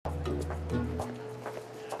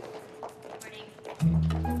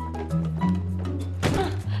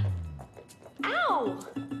Ow!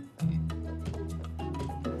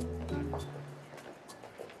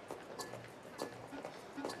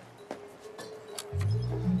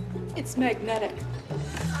 It's magnetic.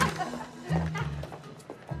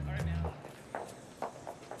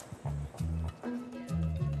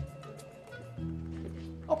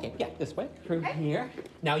 Okay, yeah, this way, through here.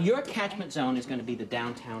 Now, your catchment zone is going to be the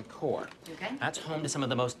downtown core. Okay. That's home to some of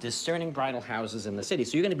the most discerning bridal houses in the city.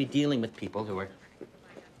 So you're going to be dealing with people who are,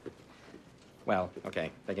 well,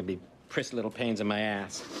 okay, they can be prissy little pains in my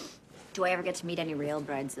ass. Do I ever get to meet any real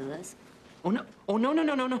bridezillas? Oh, no. Oh, no, no,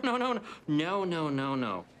 no, no, no, no, no, no. No, no, no,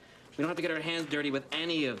 no. We don't have to get our hands dirty with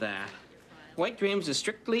any of that. White Dreams is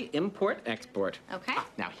strictly import-export. Okay.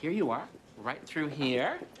 Now, here you are, right through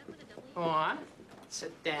here. Go on.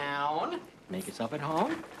 Sit down. Make yourself at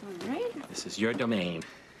home. All right. This is your domain.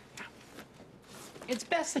 It's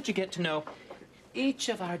best that you get to know each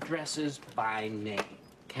of our dresses by name,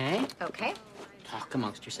 okay? Okay. Talk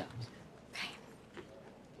amongst yourselves. Okay.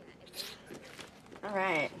 All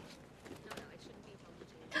right.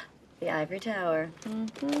 The Ivory Tower.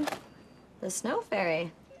 Mm-hmm. The Snow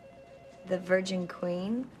Fairy. The Virgin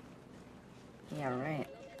Queen. Yeah, right.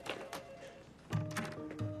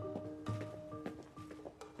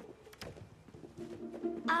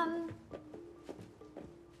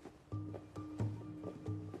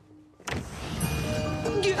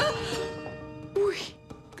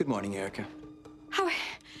 Good morning, Erica. How? What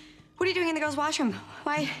are you doing in the girls' washroom?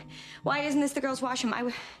 Why isn't this the girls' washroom?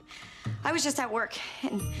 I was just at work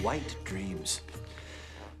and... White Dreams.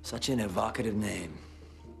 Such an evocative name.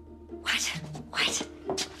 What? What?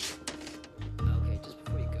 Okay, just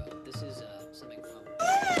before you go, this is something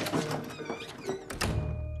from...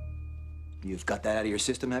 You've got that out of your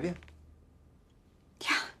system, have you?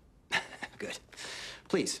 Yeah. Good.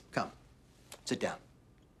 Please, come. Sit down.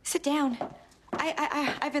 Sit down.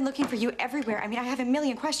 I've been looking for you everywhere. I mean, I have a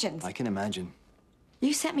million questions. I can imagine.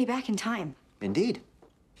 You sent me back in time. Indeed.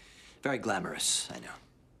 Very glamorous, I know.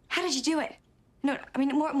 How did you do it? No, I mean,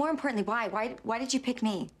 more importantly, why? Why did you pick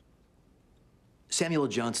me? Samuel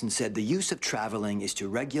Johnson said the use of traveling is to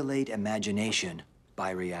regulate imagination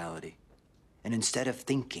by reality. And instead of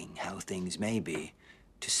thinking how things may be,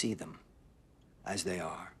 to see them as they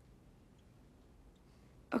are.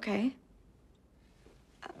 Okay.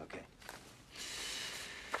 Okay.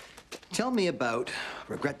 Tell me about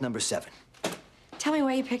regret number 7. Tell me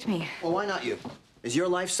why you picked me. Well, why not you? Is your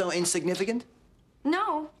life so insignificant?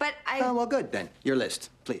 No, but Oh, well, good then. Your list,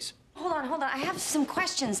 please. Hold on. I have some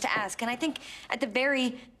questions to ask, and I think at the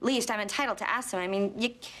very least I'm entitled to ask them. I mean,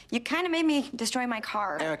 you kind of made me destroy my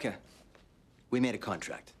car. Erica, we made a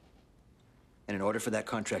contract. And in order for that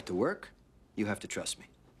contract to work, you have to trust me.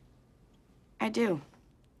 I do.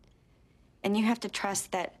 And you have to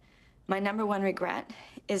trust that my #1 regret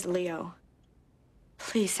is Leo.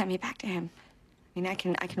 Please send me back to him. I mean,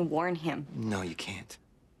 I can warn him. No, you can't.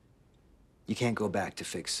 You can't go back to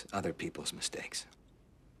fix other people's mistakes.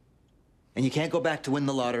 And you can't go back to win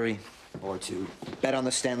the lottery, or to bet on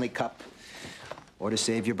the Stanley Cup, or to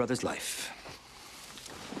save your brother's life.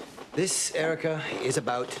 This, Erica, is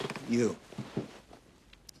about you.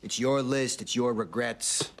 It's your list, it's your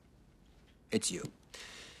regrets. It's you.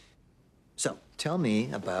 So, tell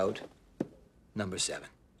me about number 7.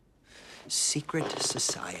 Secret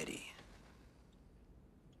society.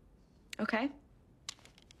 Okay.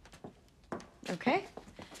 Okay.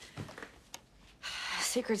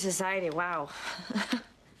 Secret society, wow.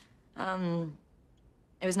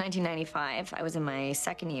 It was 1995. I was in my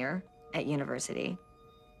 2nd year at university,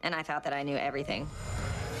 and I thought that I knew everything.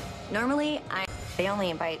 Normally, they only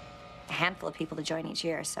invite a handful of people to join each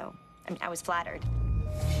year, so I mean, I was flattered.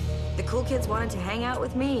 The cool kids wanted to hang out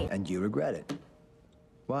with me. And you regret it.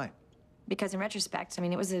 Why? Because in retrospect, I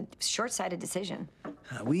mean, it was a short-sighted decision.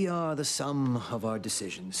 We are the sum of our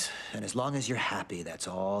decisions. And as long as you're happy, that's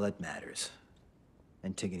all that matters.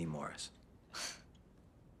 Antigone Morris.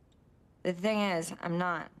 The thing is, I'm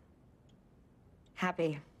not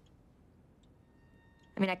happy.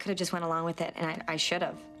 I mean, I could have just went along with it, and I should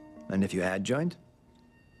have. And if you had joined?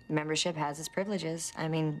 Membership has its privileges. I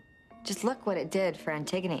mean, just look what it did for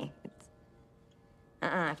Antigone.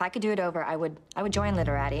 If I could do it over, I would join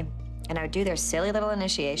Literati, and I would do their silly little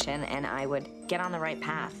initiation, and I would get on the right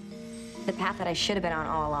path. The path that I should have been on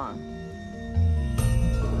all along.